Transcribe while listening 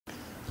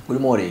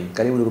Good morning.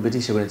 Karibu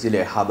nikupitishe kwenye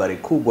zile habari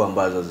kubwa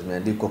ambazo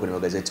zimeandikwa kwenye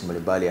magazeti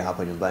mbalimbali ya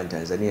hapa nyumbani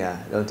Tanzania.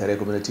 Leo tarehe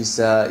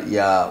 19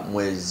 ya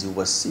mwezi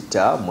wa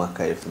 6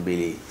 mwaka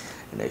 2020.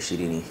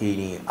 Hii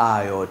ni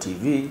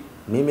IOTV.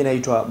 Mimi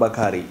naitwa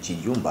Bakari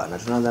Chijumba na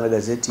tunaanza na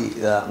gazeti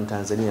la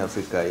Mtanzania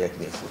Afrika ya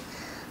Kinifu.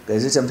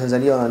 Gazeti la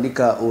Mtanzania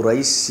wanaandika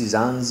Urais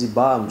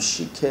Zanzibar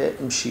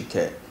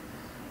mshike.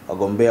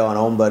 Wagombea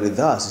wanaomba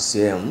ridhaa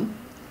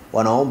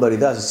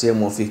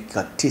CCM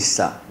wafika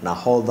 9.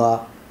 Nahodha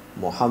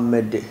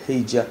Mohamed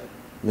Hija,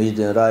 Meja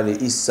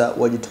Jenerali Isa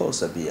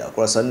wajitosa pia.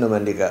 Kurasa 4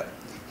 umeandika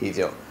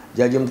hivyo.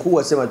 Jaji mkuu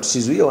asema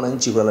tusizuie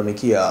wananchi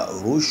kulalamikia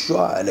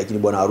rushwa, lakini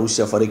bwana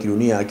harusi afariki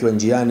dunia akiwa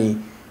njiani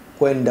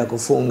kwenda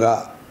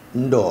kufunga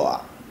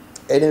ndoa.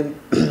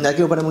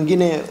 Lakini upande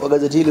mwingine wa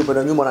gazeti hili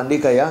upande nyuma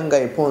anaandika Yanga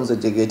iponza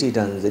JKT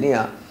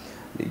Tanzania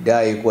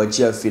lidai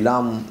kuachia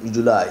filamu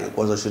Julai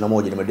kwa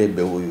 21 ni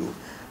Madebe huyu.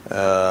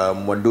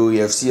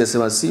 Mwadui FC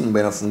asema Simba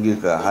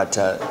inafungika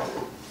hata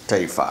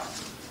taifa.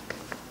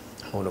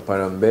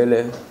 Unapanda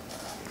mbele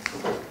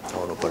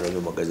au unapanda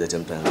nyuma gazeti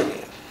ya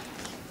Mtanzania.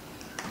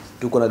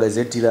 Tuko na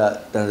gazeti la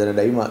Tanzania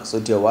Daima,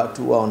 sauti ya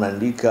watu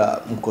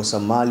wanaandika mkosa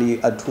mali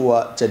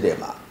atua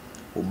Chadema.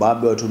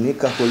 Ubabe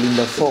watumika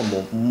kulinda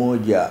fomu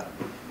mmoja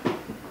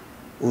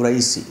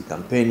uraisi.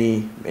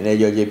 Kampeni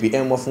meneja wa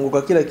JPM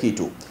wafunguka kila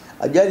kitu.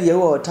 Ajali ya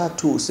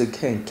watatu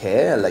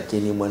Sekenke,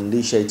 lakini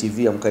mwandishi ITV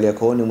ya mkali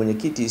kooni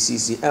mwenyekiti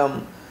CCM.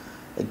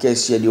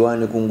 Kesi ya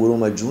diwani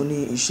kunguruma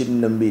Juni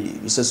 22.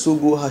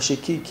 Visasugu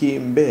hashikiki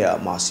Mbeya,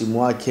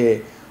 mahasimu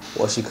wake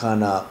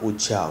washikana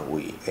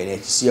uchawi.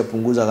 NHC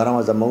yapunguza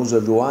gharama za mauzo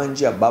ya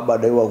viwanja. Baba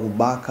adaiwa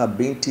kubaka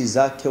binti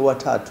zake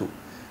watatu.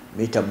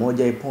 Mita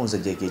 1 iponza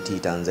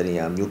JKT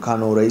Tanzania.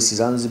 Mchuano Urais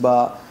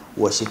Zanzibar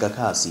washika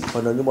kasi.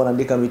 Pande nyuma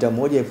anaandika mita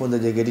 1 iponza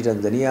JKT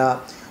Tanzania.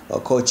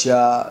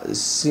 Kocha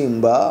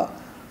Simba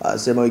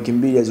asema wiki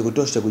 2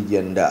 hazikutosha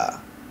kujiandaa.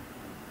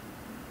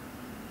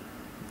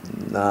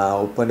 Na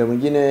upande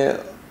mwingine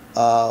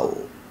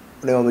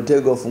Leo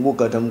Mtego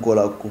wafunguka tamko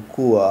la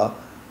kukua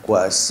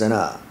kwa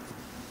sanaa.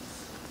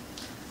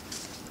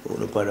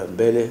 Unapanda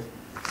mbele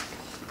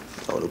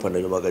au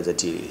unapanda nyuma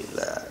gazeti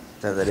la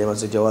Tanzania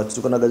masauti ya watu.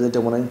 Tuko na gazeti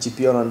ya Mwananchi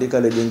pia wanaandika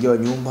alijengewa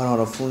nyumba na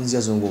wanafunzi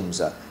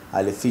azungumza.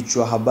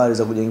 Alifichwa habari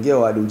za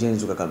kujengewa hadi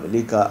ujenzi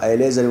ukakamilika.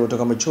 Aeleza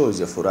alipotoka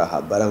machozi ya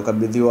furaha baada ya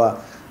kukabidhiwa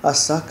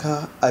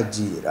asaka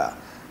ajira.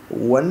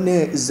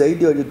 Wanne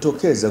zaidi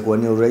wajitokeza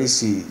kuwania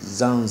urais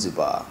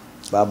Zanzibar.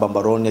 Baba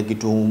mbaroni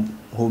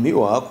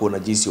akituhumiwa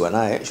kunajisi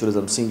wanae. Shule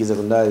za msingi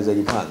sekondari za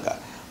jipanga.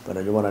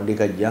 Pana nyuma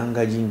anaandika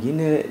janga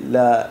jingine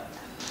la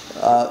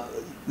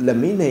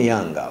Lamine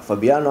Yanga.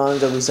 Fabiano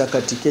anza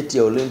kuisaka tiketi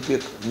ya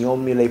Olympic.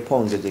 Nyomi la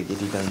iponza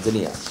JKT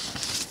Tanzania.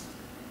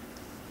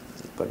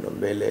 Upande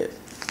mbele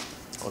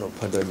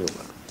upande wa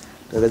nyuma.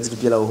 Gazeti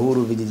pia la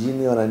Uhuru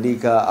vijijini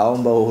wanaandika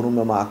aomba uhuru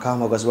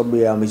mahakama kwa sababu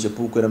ya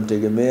michepuko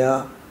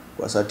inamtegemea.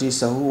 Kwa saa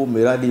 9 huu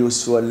miradi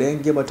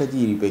usiwalenge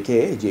matajiri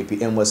pekee.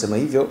 JPM wasema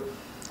hivyo.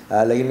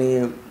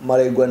 Lakini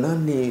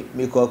Maraigwanani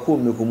mikoa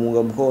 10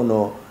 kumuunga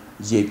mkono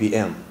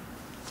JPM.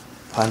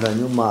 Panda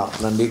nyuma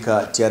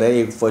unaandika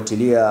TRA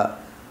kufuatilia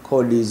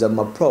kodi za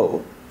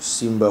mapro.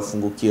 Simba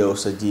fungukia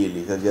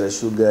usajili. Kagera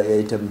Sugar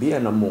yaitambia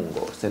na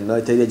Mungo.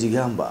 Senata ya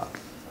Jigamba.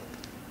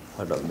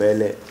 Panda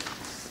mbele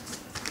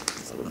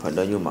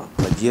panda nyuma.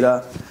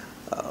 Majira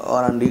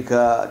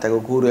wanaandika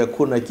TAKUKURU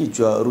yakuna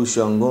kichwa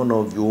rushwa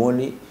ngono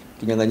vyuoni.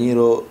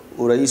 Kinyang'anyiro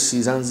urais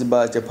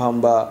Zanzibar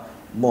chapamba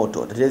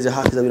moto. Tetezi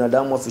haki za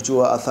binadamu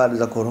wafichua athari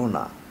za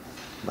corona.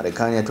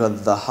 Marekani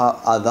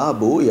yatoa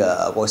adhabu ya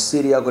kwa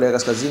Syria Korea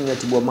Kaskazini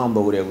yatibua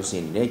mambo Korea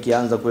Kusini.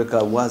 Ikianza kuweka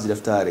wazi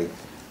daftari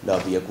la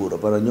wapiga kura.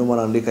 Pale nyuma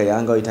anaandika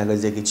Yanga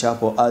itangazia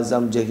kichapo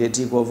Azam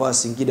JKT kwa vaa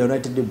Singida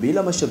United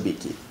bila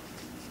mashabiki.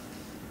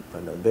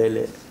 Panda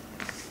mbele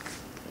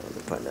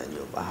panda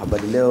nyuma.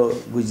 Habari Leo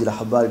gwiji la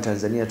habari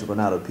Tanzania tuko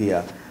nalo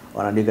pia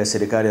wanaandika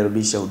serikali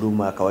yarudisha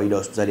huduma ya kawaida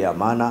hospitali ya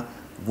Amana.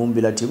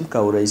 Vumbi la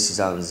timka urais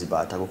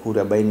Zanzibar. TAKUKURU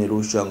yabaini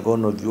rushwa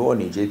ngono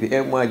vyuoni.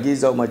 JPM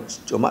agiza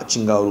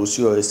machinga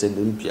uruhusiwa SND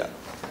mpya.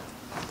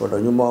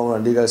 Pande nyuma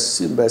wanaandika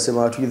Simba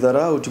yasema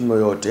hatuidharau timu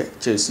yote.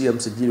 Chelsea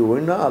yamsajili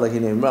winner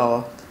lakini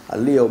Imrao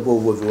alia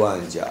ubovu wa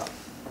viwanja.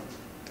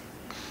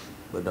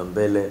 Pande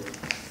mbele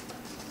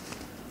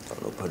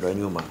pande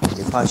nyuma.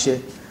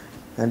 Nipashe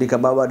andika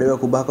baba adaiwa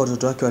kubaka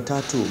watoto wake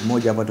watatu,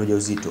 mmoja apata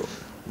ujauzito.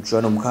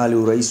 Mchuano mkali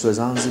urais wa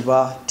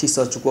Zanzibar. 9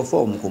 wachukua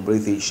fomu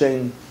kumrithi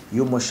Shein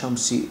Yuma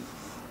Shamsi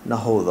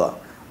nahodha.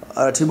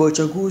 Ratiba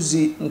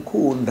uchaguzi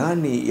mkuu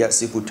ndani ya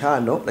siku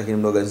 5, lakini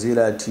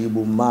Mloganzila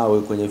atibu mawe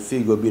kwenye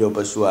figo bila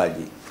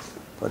upasuaji.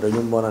 Pande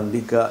nyuma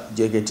wanaandika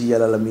JKT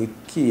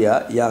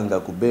yalalamikia Yanga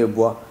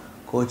kubebwa.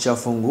 Kocha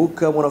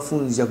funguka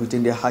mwanafunzi ya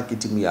kuitendea haki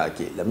timu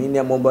yake. Lamine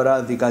amwomba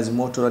radhi kazi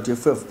moto na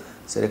TFF.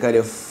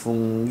 Serikali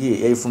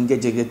yaifungia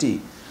JKT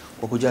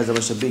kwa kujaza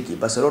mashabiki.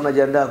 Barcelona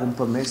jiandaa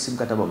kumpa Messi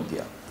mkataba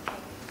mpya.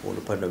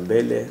 Unapanda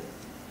mbele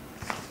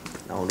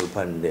na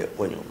upande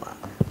wa nyuma.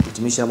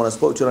 Hitimisha Mwana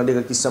Sport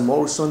wanaandika kisa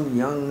Morrison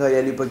Yanga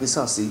yalipa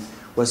kisasi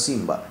kwa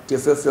Simba.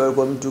 TFF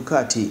yalikuwa mtu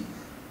kati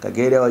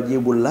Kagera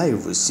wajibu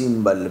live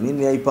Simba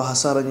lamini yaipa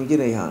hasara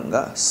nyingine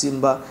Yanga.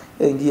 Simba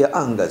yaingia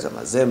anga za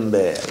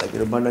Mazembe.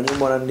 Lakini upande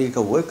nyuma wanaandika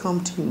welcome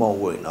team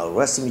away na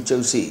rasmi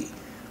Chelsea.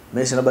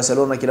 Messi na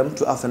Barcelona kila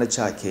mtu afana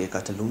chake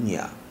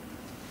Catalunya.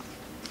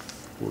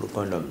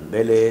 Upande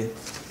mbele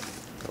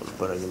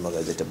upande nyuma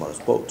gazeti ya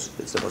Sport.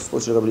 Gazeti ya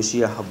Sport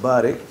linakabilishia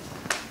habari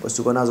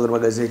wasituko nazo kwenye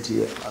magazeti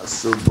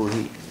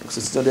asubuhi.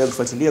 Usisahau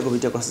kufuatilia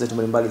kupitia kwa sasa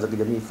mbalimbali za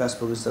kijamii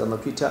Facebook, Instagram na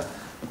Twitter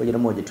kwa jina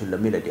moja tu la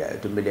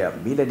Millard. Tembelea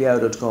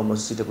millardayo.com,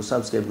 usisite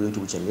kusubscribe kwa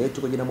YouTube channel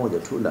yetu kwa jina moja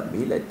tu la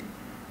Millard.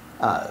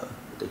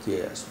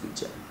 Utakia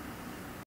asubuhi.